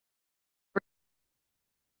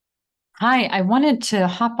Hi, I wanted to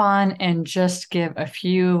hop on and just give a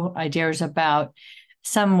few ideas about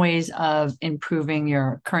some ways of improving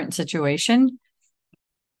your current situation.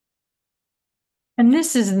 And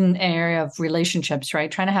this is an area of relationships,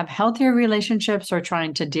 right? Trying to have healthier relationships or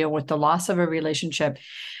trying to deal with the loss of a relationship.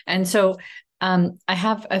 And so I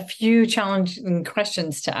have a few challenging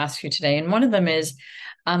questions to ask you today. And one of them is,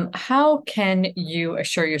 how can you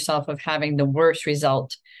assure yourself of having the worst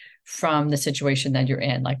result from the situation that you're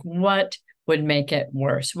in? Like, what would make it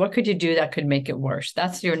worse? What could you do that could make it worse?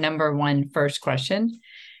 That's your number one first question.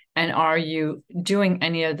 And are you doing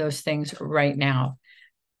any of those things right now?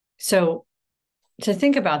 So, to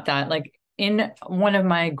think about that, like in one of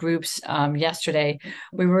my groups yesterday,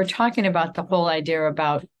 we were talking about the whole idea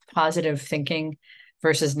about positive thinking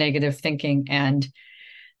versus negative thinking. And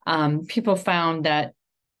people found that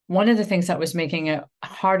one of the things that was making it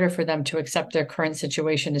harder for them to accept their current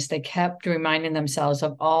situation is they kept reminding themselves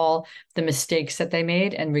of all the mistakes that they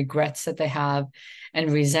made and regrets that they have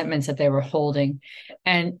and resentments that they were holding.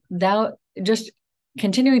 And that just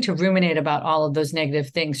continuing to ruminate about all of those negative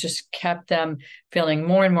things just kept them feeling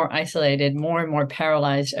more and more isolated, more and more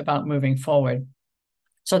paralyzed about moving forward.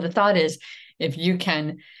 So the thought is, if you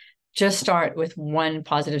can just start with one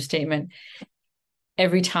positive statement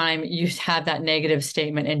every time you have that negative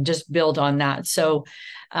statement and just build on that. So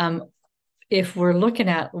if we're looking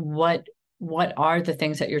at what are the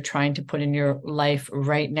things that you're trying to put in your life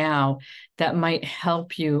right now that might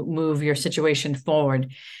help you move your situation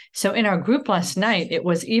forward. So in our group last night, it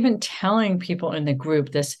was even telling people in the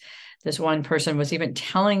group, this one person was even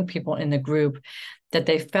telling people in the group that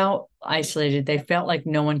they felt isolated. They felt like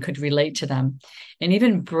no one could relate to them. And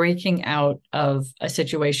even breaking out of a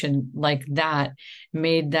situation like that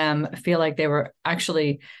made them feel like they were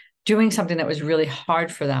actually doing something that was really hard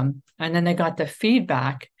for them. And then they got the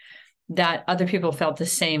feedback that other people felt the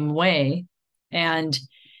same way. And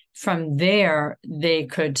from there, they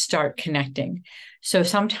could start connecting. So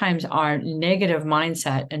sometimes our negative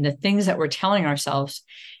mindset and the things that we're telling ourselves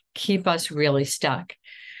keep us really stuck.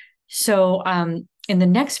 So in the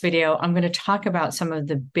next video, I'm going to talk about some of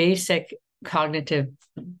the basic cognitive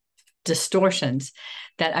distortions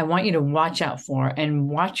that I want you to watch out for and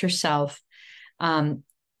watch yourself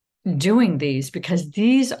doing these, because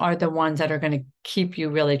these are the ones that are going to keep you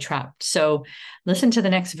really trapped. So listen to the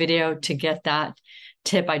next video to get that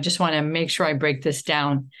tip. I just want to make sure I break this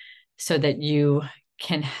down so that you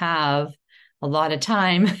can have a lot of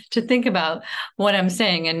time to think about what I'm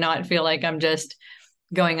saying and not feel like I'm just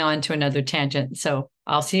going on to another tangent. So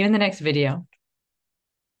I'll see you in the next video.